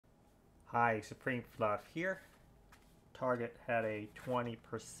Hi, Supreme Fluff here. Target had a 20%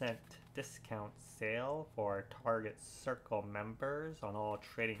 discount sale for Target Circle members on all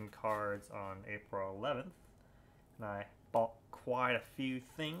trading cards on April 11th. And I bought quite a few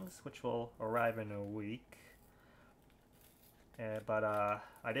things, which will arrive in a week. But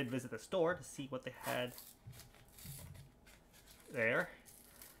I did visit the store to see what they had there.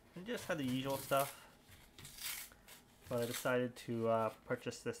 And just had the usual stuff. But I decided to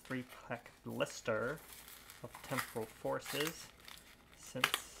purchase this 3-pack blister of Temporal Forces since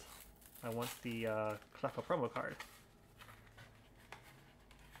I want the Cleffa promo card.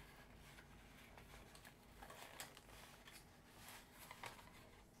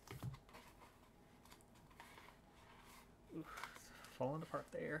 Oof, it's falling apart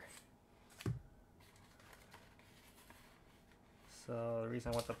there. So the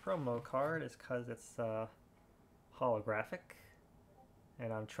reason I want the promo card is because it's holographic,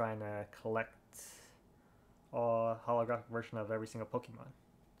 and I'm trying to collect a holographic version of every single Pokemon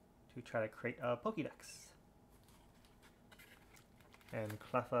to try to create a Pokédex. And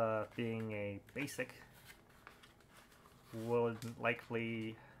Cleffa being a basic would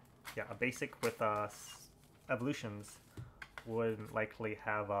likely, a basic with evolutions would likely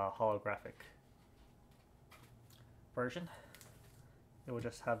have a holographic version. It would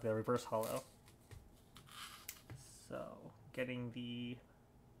just have the reverse holo. So getting the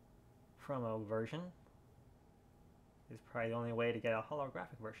promo version is probably the only way to get a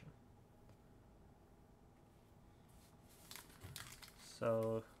holographic version.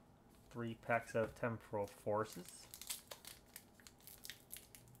 So 3 packs of Temporal Forces.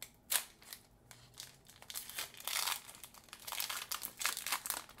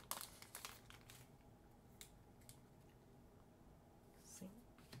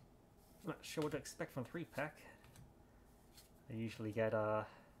 Not sure what to expect from 3-pack. I usually get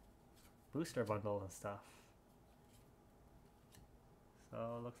booster bundles and stuff.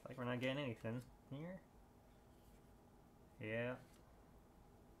 So it looks like we're not getting anything here. Yeah.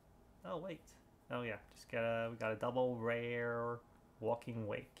 Oh wait. Oh yeah. Just we got a double rare Walking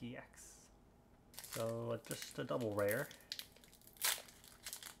Wake EX. So just a double rare.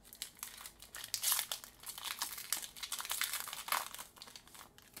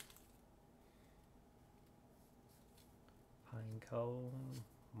 Pinecone,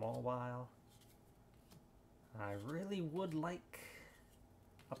 Mawile. I really would like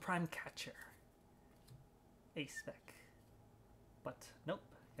a Prime Catcher. A-Spec. But nope,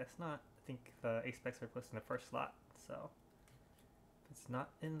 guess not. I think the A-Specs are posted in the first slot, so if it's not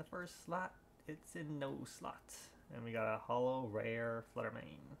in the first slot, it's in no slot. And we got a holo rare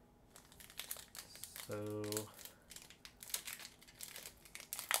Fluttermane. So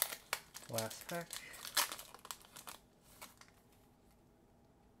last pack.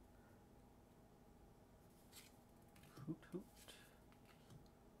 Hoot hoot.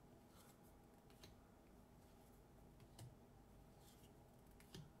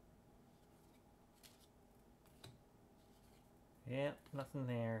 Yep, nothing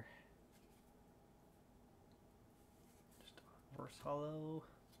there. Just a reverse holo.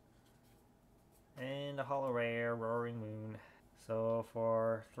 And a holo rare Roaring Moon. So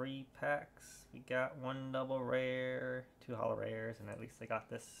for 3 packs, we got 1 double rare, 2 holo rares, and at least I got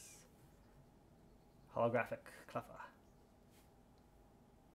this holographic Cleffa.